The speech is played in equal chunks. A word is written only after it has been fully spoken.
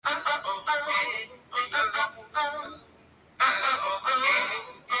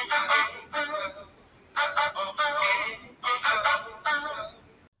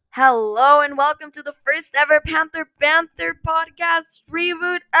Hello and welcome to the first ever Panther Panther podcast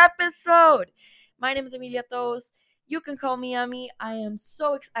reboot episode. My name is Emilia Toes. You can call me Emmy. I am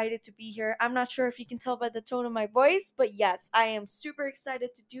so excited to be here. I'm not sure if you can tell by the tone of my voice, but yes, I am super excited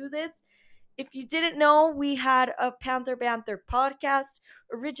to do this. If you didn't know, we had a Panther Panther podcast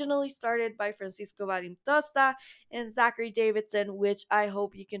originally started by Francisco Valentosta and Zachary Davidson, which I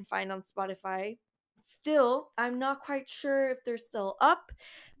hope you can find on Spotify. Still, I'm not quite sure if they're still up,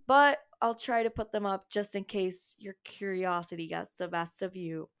 but I'll try to put them up just in case your curiosity gets the best of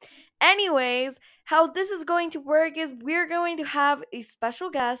you. Anyways, how this is going to work is we're going to have a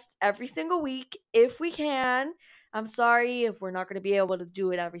special guest every single week if we can. I'm sorry if we're not going to be able to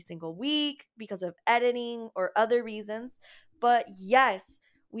do it every single week because of editing or other reasons. But yes,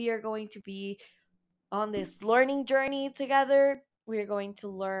 we are going to be on this learning journey together. We are going to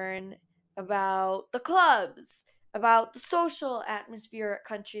learn about the clubs, about the social atmosphere at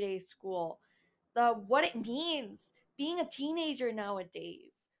Country Day School, the what it means being a teenager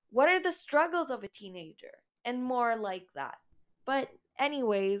nowadays. What are the struggles of a teenager? And more like that. But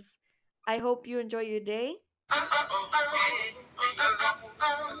anyways, I hope you enjoy your day.